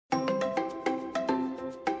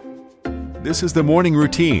This is the Morning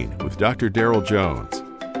Routine with Dr. Darrell Jones.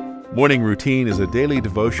 Morning Routine is a daily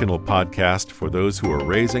devotional podcast for those who are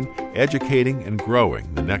raising, educating, and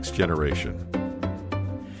growing the next generation.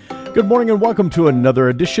 Good morning and welcome to another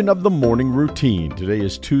edition of the Morning Routine. Today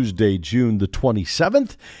is Tuesday, June the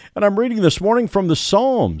 27th, and I'm reading this morning from the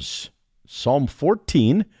Psalms. Psalm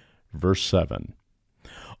 14, verse 7.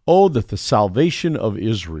 Oh, that the salvation of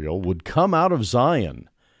Israel would come out of Zion.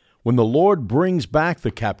 When the Lord brings back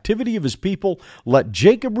the captivity of his people, let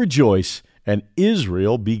Jacob rejoice and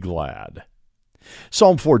Israel be glad.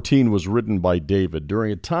 Psalm 14 was written by David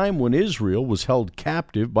during a time when Israel was held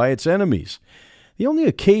captive by its enemies. The only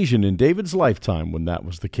occasion in David's lifetime when that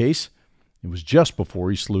was the case, it was just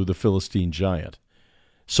before he slew the Philistine giant.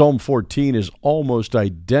 Psalm 14 is almost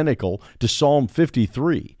identical to Psalm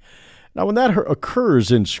 53. Now, when that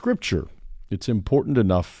occurs in Scripture, it's important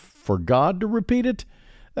enough for God to repeat it.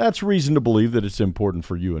 That's reason to believe that it's important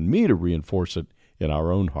for you and me to reinforce it in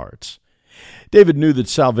our own hearts. David knew that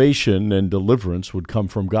salvation and deliverance would come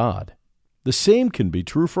from God. The same can be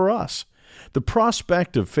true for us. The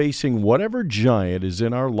prospect of facing whatever giant is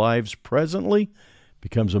in our lives presently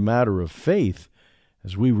becomes a matter of faith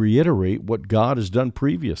as we reiterate what God has done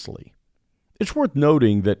previously. It's worth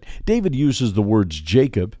noting that David uses the words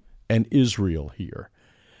Jacob and Israel here.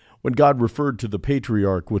 When God referred to the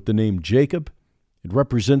patriarch with the name Jacob, it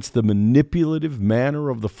represents the manipulative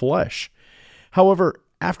manner of the flesh. However,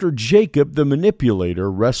 after Jacob, the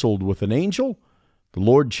manipulator, wrestled with an angel, the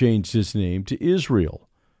Lord changed his name to Israel,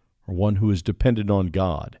 or one who is dependent on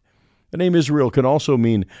God. The name Israel can also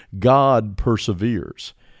mean God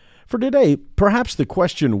perseveres. For today, perhaps the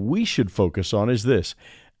question we should focus on is this: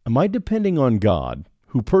 am I depending on God,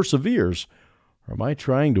 who perseveres, or am I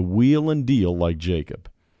trying to wheel and deal like Jacob?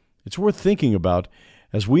 It's worth thinking about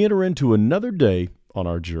as we enter into another day on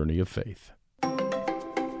our journey of faith.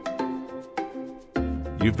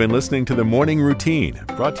 You've been listening to the Morning Routine,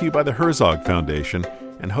 brought to you by the Herzog Foundation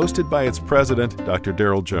and hosted by its president, Dr.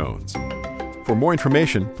 Darrell Jones. For more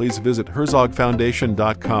information, please visit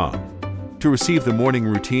herzogfoundation.com. To receive the Morning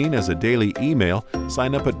Routine as a daily email,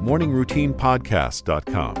 sign up at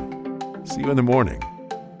morningroutinepodcast.com. See you in the morning.